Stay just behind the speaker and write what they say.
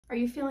Are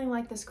you feeling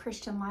like this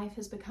Christian life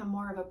has become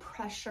more of a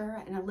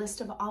pressure and a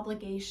list of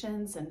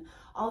obligations and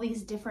all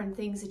these different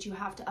things that you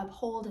have to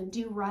uphold and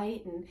do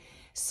right and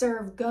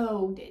serve,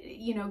 go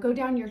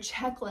down your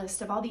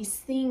checklist of all these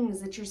things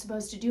that you're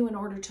supposed to do in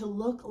order to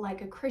look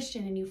like a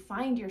Christian, and you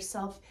find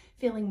yourself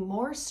feeling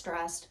more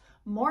stressed,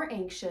 more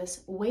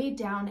anxious, weighed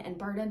down and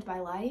burdened by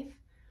life?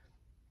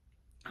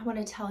 I want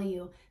to tell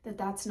you that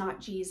that's not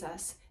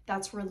Jesus.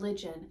 That's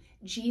religion.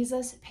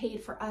 Jesus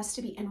paid for us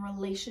to be in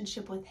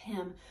relationship with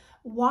him.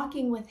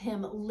 Walking with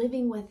him,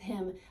 living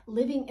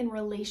in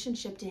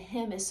relationship to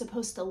him is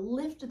supposed to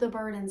lift the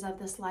burdens of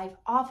this life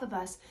off of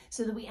us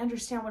so that we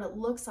understand what it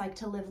looks like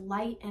to live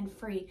light and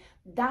free.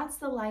 That's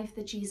the life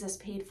that Jesus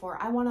paid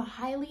for. I want to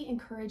highly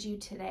encourage you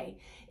today,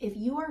 if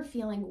you are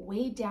feeling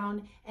weighed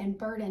down and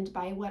burdened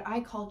by what I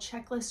call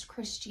checklist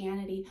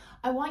Christianity,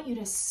 I want you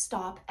to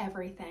stop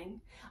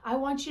everything. I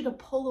want you to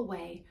pull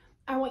away.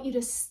 I want you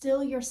to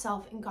still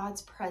yourself in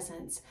God's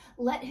presence.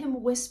 Let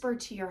him whisper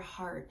to your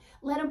heart.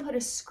 Let him put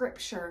a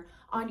scripture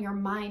on your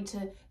mind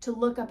to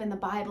look up in the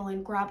Bible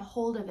and grab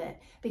hold of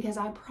it. Because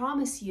I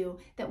promise you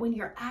that when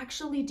you're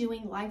actually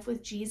doing life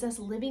with Jesus,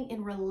 living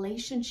in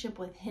relationship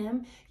with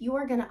him, you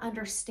are going to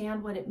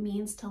understand what it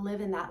means to live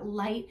in that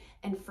light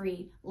and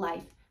free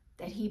life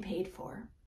that he paid for.